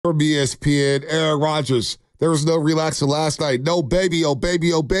from ESPN, Aaron Rodgers. There was no relaxing last night. No baby, oh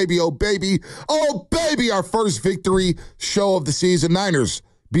baby, oh baby, oh baby, oh baby. Our first victory show of the season. Niners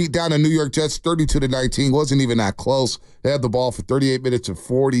beat down the New York Jets 32-19. Wasn't even that close. They had the ball for 38 minutes and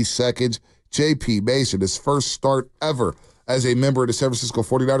 40 seconds. J.P. Mason, his first start ever as a member of the San Francisco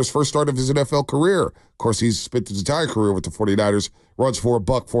 49ers, first start of his NFL career. Of course, he's spent his entire career with the 49ers. Runs for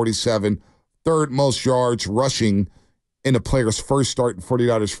 $147, third most yards rushing in a player's first start in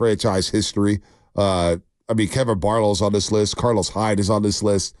 49ers franchise history. Kevin Barlow's on this list. Carlos Hyde is on this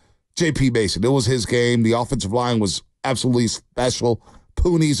list. J.P. Mason, it was his game. The offensive line was absolutely special.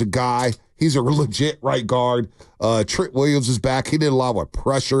 Pooney's a guy. He's a legit right guard. Trent Williams is back. He did a lot of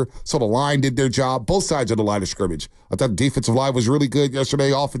pressure, so the line did their job. Both sides of the line of scrimmage. I thought the defensive line was really good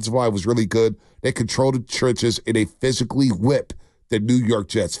yesterday. Offensive line was really good. They controlled the trenches, and they physically whipped the New York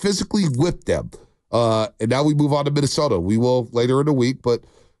Jets. Physically whipped them. And now we move on to Minnesota. We will later in the week, but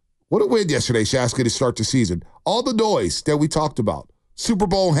what a win yesterday, Shasky, to start the season. All the noise that we talked about. Super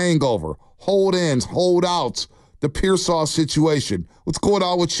Bowl hangover, hold-ins, hold-outs, the Pearsall situation, what's going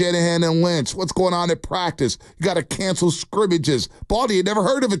on with Shanahan and Lynch, what's going on at practice. You got to cancel scrimmages. Baldy had never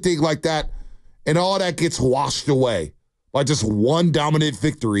heard of a thing like that. And all that gets washed away by just one dominant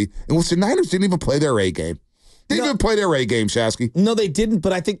victory in which the Niners didn't even play their A game. They didn't even play their A game, Shasky. No, they didn't,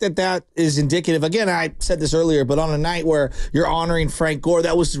 but I think that is indicative. Again, I said this earlier, but on a night where you're honoring Frank Gore,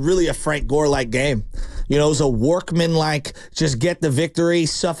 that was really a Frank Gore-like game. You know, it was a workman-like, just get the victory,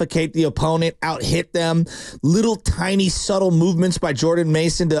 suffocate the opponent, out-hit them. Little tiny subtle movements by Jordan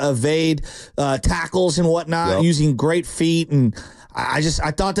Mason to evade tackles and whatnot, using great feet. And I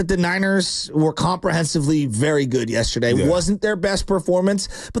thought that the Niners were comprehensively very good yesterday. Yeah. Wasn't their best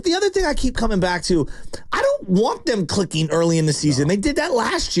performance. But the other thing I keep coming back to, I don't want them clicking early in the season. No. They did that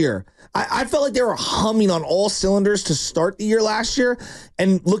last year. I felt like they were humming on all cylinders to start the year last year.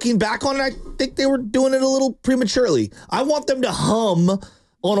 And looking back on it, I think they were doing it a little prematurely. I want them to hum on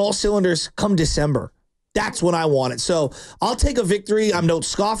all cylinders come December. That's when I want it. So I'll take a victory. I don't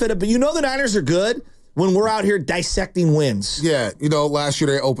scoff at it. But you know the Niners are good when we're out here dissecting wins. Yeah, last year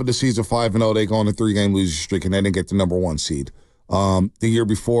they opened the season 5-0. They go on a 3-game losing streak, and they didn't get the number 1 seed. The year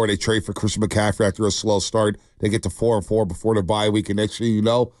before, they trade for Christian McCaffrey after a slow start. They get to 4-4 before the bye week, and next thing you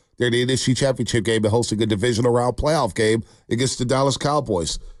know, they're in the NFC Championship game and hosting a divisional round playoff game against the Dallas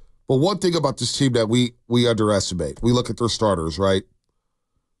Cowboys. But one thing about this team that we underestimate, we look at their starters, right?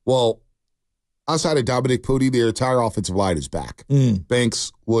 Well, outside of Dominic Pooney, their entire offensive line is back.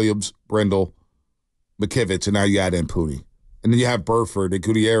 Banks, Williams, Brendel, McKivitz, and now you add in Pooney. And then you have Burford and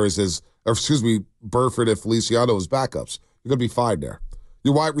Gutierrez Burford and Feliciano as backups. You're going to be fine there.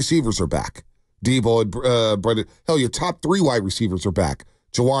 Your wide receivers are back. Debo and Brendan. Hell, your top 3 wide receivers are back.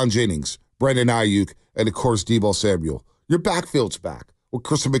 Jawan Jennings, Brendan Ayuk, and, of course, Debo Samuel. Your backfield's back with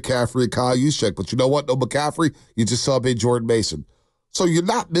Christian McCaffrey and Kyle Juszczyk. But you know what? No McCaffrey, you just sub in Jordan Mason. So you're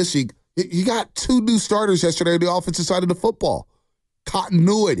not missing. You got 2 new starters yesterday on the offensive side of the football.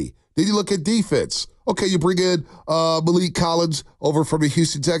 Continuity. Then you look at defense. Okay, you bring in Malik Collins over from the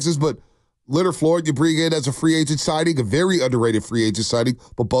Houston Texans, but Leonard Floyd you bring in as a free agent signing, a very underrated free agent signing,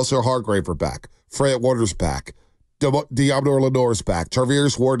 but Buster Hargrave are back. Fred Warner's back. Deommodore Lenoir's back.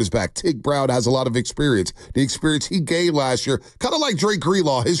 Charvarius Ward is back. Tig Brown has a lot of experience. The experience he gained last year, kind of like Drake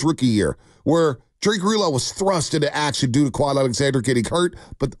Greenlaw, his rookie year, where Drake Greenlaw was thrust into action due to Quan Alexander getting hurt,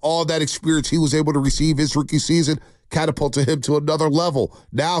 but all that experience he was able to receive his rookie season catapulted him to another level.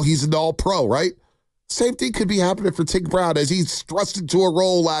 Now he's an all-pro, right? Same thing could be happening for Tig Brown as he's thrust into a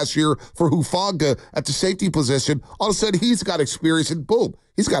role last year for Hufanga at the safety position. All of a sudden, he's got experience, and boom,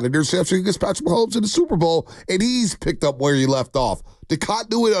 he's got an interception against Patrick Mahomes in the Super Bowl, and he's picked up where he left off. The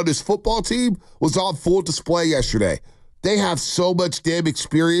continuity on this football team was on full display yesterday. They have so much damn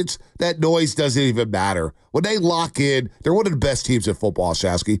experience that noise doesn't even matter. When they lock in, they're one of the best teams in football,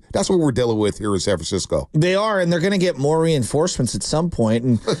 Shasky. That's what we're dealing with here in San Francisco. They are, and they're going to get more reinforcements at some point.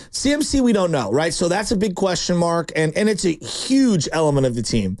 And CMC, we don't know, right? So that's a big question mark, and it's a huge element of the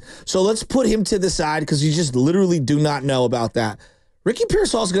team. So let's put him to the side because you just literally do not know about that. Ricky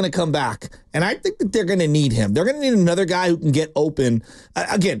Pearsall is going to come back, and I think that they're going to need him. They're going to need another guy who can get open.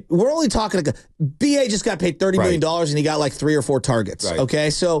 Again, we're only talking B.A. just got paid $30 million, and he got like 3 or 4 targets, okay?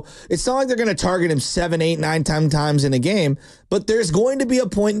 So it's not like they're going to target him 7, 8, 9 times in a game, but there's going to be a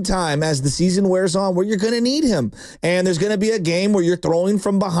point in time as the season wears on where you're going to need him, and there's going to be a game where you're throwing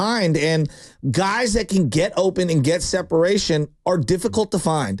from behind, and guys that can get open and get separation are difficult to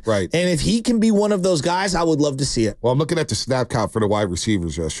find. Right. And if he can be one of those guys, I would love to see it. Well, I'm looking at the snap count for the wide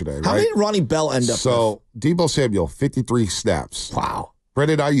receivers yesterday, right? How many did Ronnie Bell end up with? Debo Samuel, 53 snaps. Wow.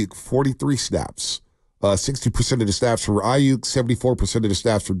 Brendan Ayuk, 43 snaps. 60% of the snaps for Ayuk, 74% of the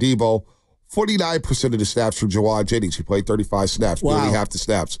snaps for Debo, 49% of the snaps for Jawad Jennings. He played 35 snaps, nearly half the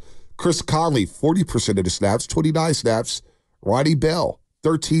snaps. Chris Conley, 40% of the snaps, 29 snaps. Ronnie Bell,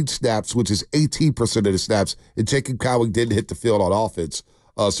 13 snaps, which is 18% of the snaps. And Jacob Cowing didn't hit the field on offense,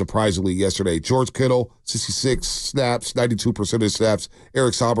 surprisingly, yesterday. George Kittle, 66 snaps, 92% of the snaps.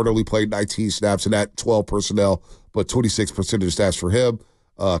 Eric Saubert only played 19 snaps, and that 12 personnel, but 26% of the snaps for him.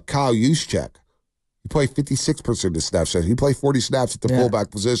 Kyle Juszczyk, he played 56% of the snaps. He played 40 snaps at the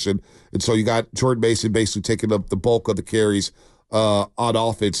fullback position. And so you got Jordan Mason basically taking up the bulk of the carries on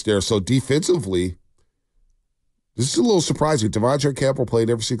offense there. So defensively, this is a little surprising. Devondre Campbell played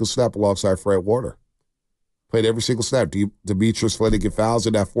every single snap alongside Fred Warner. Played every single snap. Demetrius Flanagan fouls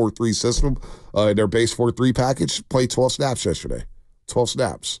in that 4-3 system, in their base 4-3 package, played 12 snaps yesterday. 12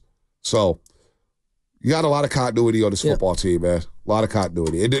 snaps. So you got a lot of continuity on this football team, man. A lot of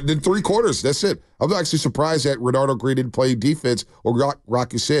continuity. And then 3 quarters, that's it. I'm actually surprised that Renardo Green didn't play defense or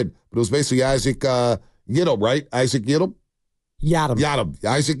Rocky Sin, but it was basically Isaac Yiddle, right? Isaac Yiddle? Yadam.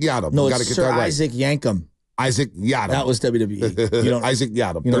 Isaac Yadam. No, it's it's Sir Isaac Yankum. Isaac Yadam. That was WWE. Isaac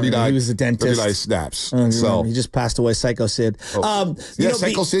Yadam. 39. He was a dentist. 39 snaps. So he just passed away, Psycho Sid.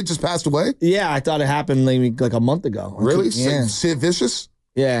 Psycho Sid just passed away? Yeah, I thought it happened like a month ago. Really? Yeah. Sid Vicious?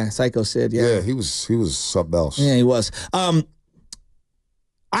 Yeah, Psycho Sid. Yeah, he was something else. Yeah, he was.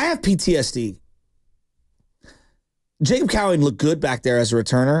 I have PTSD. Jacob Cowing looked good back there as a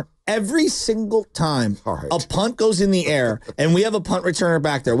returner. Every single time a punt goes in the air and we have a punt returner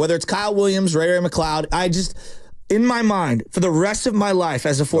back there, whether it's Kyle Williams, Ray McLeod, I just, in my mind, for the rest of my life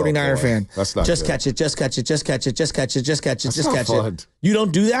as a 49er fan, that's not just good. catch it, just catch it, just catch it, just catch it, just catch it, That's just not catch fun. it. You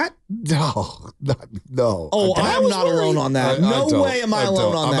don't do that? No. Oh, I'm not alone on that. No way am I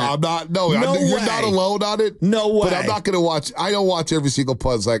alone on that. I'm not. No, you're not alone on it. No way. But I'm not going to watch. I don't watch every single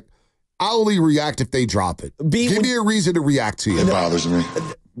punt. It's like, I only react if they drop it. Give me a reason to react to you. It bothers me.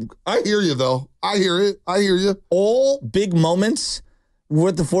 I hear you, though. I hear it. I hear you. All big moments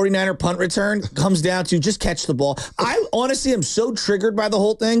with the 49er punt return comes down to just catch the ball. I honestly am so triggered by the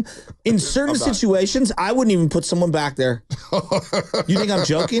whole thing. In certain situations, I wouldn't even put someone back there. You think I'm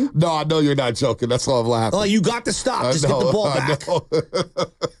joking? No, I know you're not joking. That's why I'm laughing. Oh, you got to stop. Just get the ball back.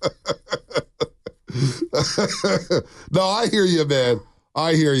 No, I hear you, man.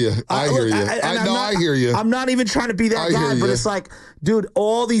 I hear you. I hear you. I'm not even trying to be that guy, but it's like, dude,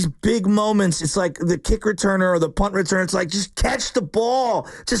 all these big moments, it's like the kick returner or the punt return. It's like, just catch the ball.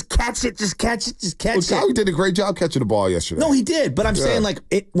 Just catch it. Just catch it. Just catch it. He did a great job catching the ball yesterday. No, he did. But I'm saying, like,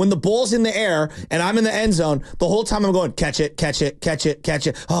 when the ball's in the air and I'm in the end zone, the whole time I'm going, catch it, catch it, catch it, catch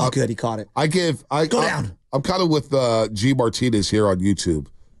it. Oh, good. He caught it. Go down. I'm kind of with G. Martinez here on YouTube.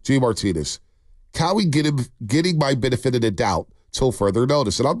 G. Martinez. Cowie getting my benefit of the doubt till further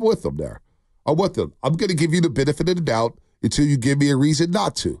notice. And I'm with him there. I'm with him. I'm going to give you the benefit of the doubt until you give me a reason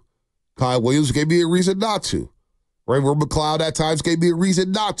not to. Kyle Williams gave me a reason not to. Raymond McLeod at times gave me a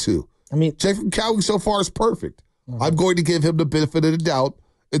reason not to. I mean, Jacob Cowing so far is perfect. I'm going to give him the benefit of the doubt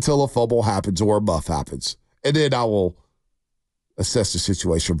until a fumble happens or a muff happens. And then I will assess the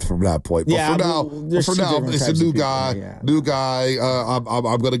situation from that point. But for now, it's a new guy. Yeah. New guy.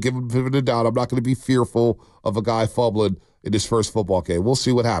 I'm going to give him the benefit of the doubt. I'm not going to be fearful of a guy fumbling in his first football game. We'll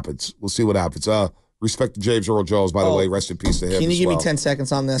see what happens. Respect to James Earl Jones, by the way. Rest in peace to him. Can you give me 10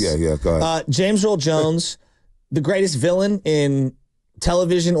 seconds on this? Yeah, go ahead. James Earl Jones, the greatest villain in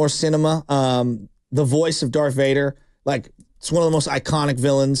television or cinema, the voice of Darth Vader. Like, it's one of the most iconic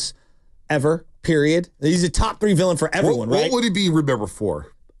villains ever, period. He's a top 3 villain for everyone, right? What would he be remembered for?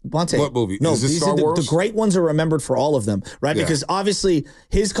 Bonte. What movie? No, is this Star Wars? The great ones are remembered for all of them, right? Yeah. Because obviously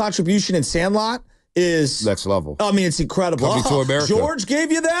his contribution in Sandlot is next level. I mean, it's incredible. Coming to America. George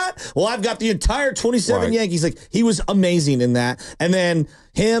gave you that? Well, I've got the entire 27 Yankees. Like, he was amazing in that. And then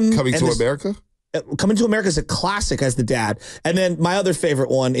him Coming to America? Coming to America is a classic as the dad. And then my other favorite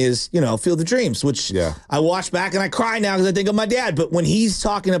one is, Field of Dreams, which I watch back and I cry now because I think of my dad. But when he's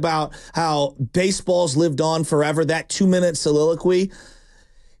talking about how baseball's lived on forever, that 2-minute soliloquy,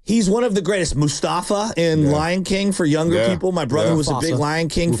 he's one of the greatest. Mustafa in Lion King for younger people. My brother was a big Lion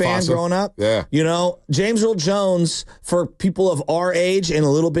King fan growing up. Yeah. James Earl Jones for people of our age and a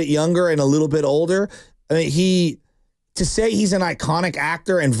little bit younger and a little bit older. I mean, to say he's an iconic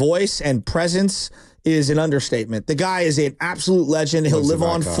actor and voice and presence is an understatement. The guy is an absolute legend. He'll live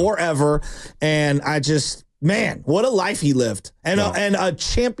on forever. And man, what a life he lived. And a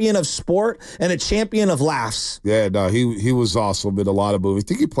champion of sport and a champion of laughs. Yeah, no, he was awesome in a lot of movies. I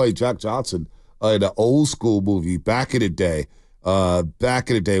think he played Jack Johnson in an old school movie back in the day.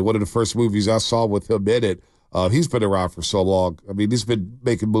 One of the first movies I saw with him in it. He's been around for so long. I mean, he's been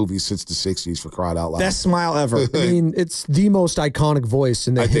making movies since the 60s, for crying out loud. Best smile ever. I mean, it's the most iconic voice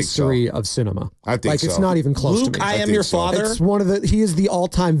in the history of cinema. I think so. It's not even close Luke, to me. I am your father. It's he is the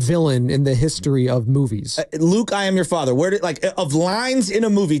all-time villain in the history of movies. Luke, I am your father. Where did of lines in a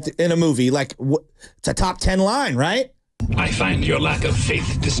movie like it's a top 10 line, right? I find your lack of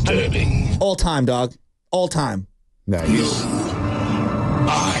faith disturbing. All time, dog. All time. Nice.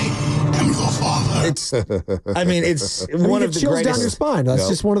 I am your father. It's one of the chills greatest down your spine. That's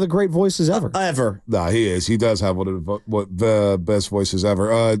just one of the great voices ever. Ever. Nah, he is. He does have one of the best voices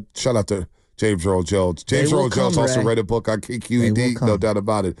ever. Shout out to James Earl Jones. James Earl Jones also read a book on KQED, no doubt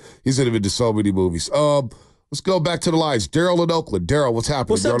about it. He's into so many movies. Let's go back to the lines. Daryl in Oakland. Daryl, what's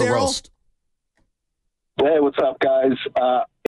happening? What's up, You're on the Daryl? roast. Hey, what's up, guys?